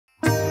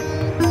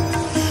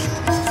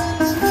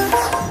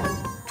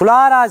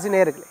துளாராசி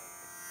நேயர்களே,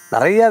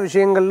 நிறைய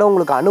விஷயங்கள்ல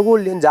உங்களுக்கு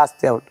அனுகூல்யம்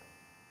ஜாஸ்தியாக உண்டு.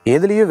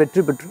 எதுலேயும்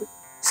வெற்றி பெற்று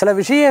சில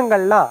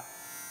விஷயங்கள்லாம்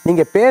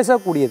நீங்கள்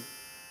பேசக்கூடியது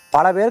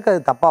பல பேருக்கு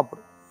அது தப்பாக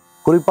போடும்.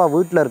 குறிப்பாக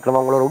வீட்டில்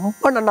இருக்கிறவங்கள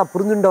ரொம்ப நல்லா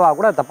புரிஞ்சுண்டவா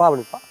கூட அது தப்பாக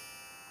பண்ணிப்பான்.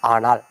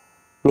 ஆனால்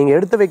நீங்கள்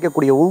எடுத்து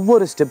வைக்கக்கூடிய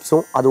ஒவ்வொரு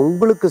ஸ்டெப்ஸும் அது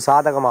உங்களுக்கு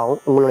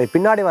சாதகமாகவும் உங்களுடைய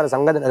பின்னாடி வர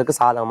சங்கதினருக்கு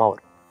சாதகமாக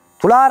வரும்.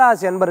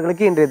 துளாராசி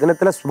அன்பர்களுக்கு இன்றைய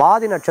தினத்தில்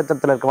சுவாதி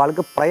நட்சத்திரத்தில்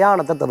இருக்கிறவர்களுக்கு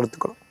பிரயாணத்தை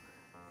தவிர்த்துக்கணும்.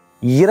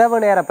 இரவு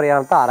நேர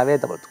பிரயாணத்தை அறவே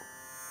தவிர்த்துக்கணும்.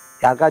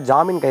 யாருக்கா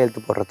ஜாமீன்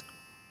கையெழுத்து போடுறது,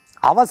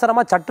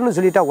 அவசரமாக சட்டுன்னு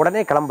சொல்லிட்டா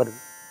உடனே கிளம்புறது,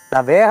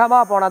 நான்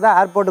வேகமாக போனால் தான்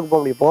ஏர்போர்ட்டுக்கு போக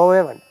முடியும், போகவே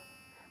வேண்டாம்.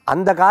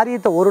 அந்த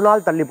காரியத்தை ஒரு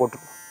நாள் தள்ளி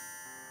போட்டுருவோம்.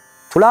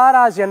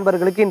 துளாராசி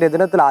அன்பர்களுக்கு இன்றைய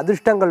தினத்தில்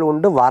அதிர்ஷ்டங்கள்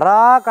உண்டு. வரா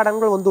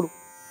கடன்கள் வந்துடும்.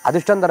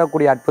 அதிர்ஷ்டம்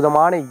தரக்கூடிய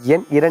அற்புதமான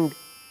எண் 2,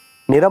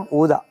 நிறம்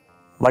ஊதா.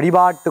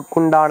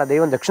 வழிபாட்டுக்குண்டான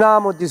தெய்வம்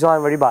தட்சிணாமூர்த்தி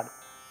சுவாமி வழிபாடு.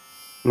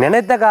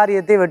 நினைத்த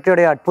காரியத்தை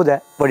வெற்றியுடைய அற்புத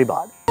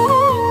வழிபாடு.